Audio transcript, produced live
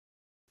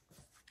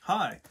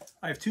Hi,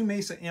 I have two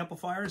Mesa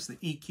amplifiers. The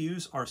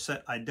EQs are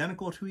set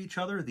identical to each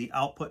other. The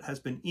output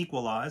has been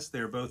equalized. They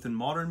are both in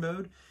modern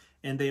mode,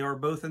 and they are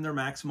both in their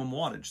maximum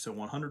wattage, so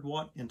 100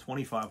 watt and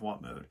 25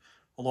 watt mode.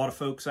 A lot of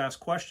folks ask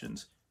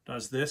questions.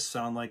 Does this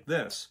sound like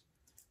this?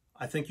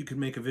 I think you could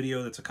make a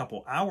video that's a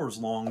couple hours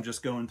long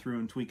just going through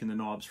and tweaking the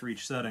knobs for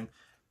each setting.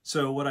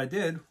 So what I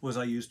did was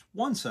I used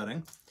one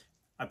setting.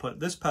 I put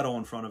this pedal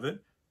in front of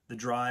it. The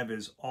drive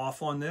is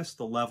off on this.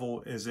 The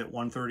level is at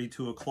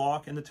 1:32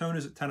 o'clock, and the tone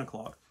is at 10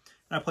 o'clock.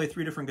 And I play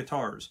three different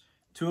guitars.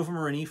 Two of them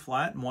are in E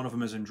flat, and one of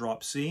them is in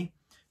drop C.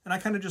 And I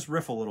kind of just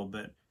riff a little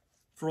bit.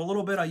 For a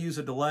little bit, I use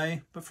a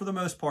delay, but for the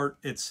most part,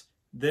 it's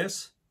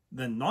this,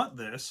 then not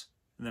this,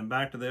 and then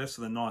back to this,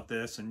 and then not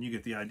this, and you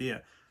get the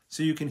idea.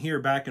 So you can hear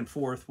back and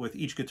forth with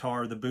each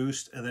guitar, the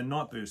boost, and then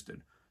not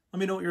boosted. Let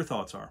me know what your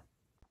thoughts are.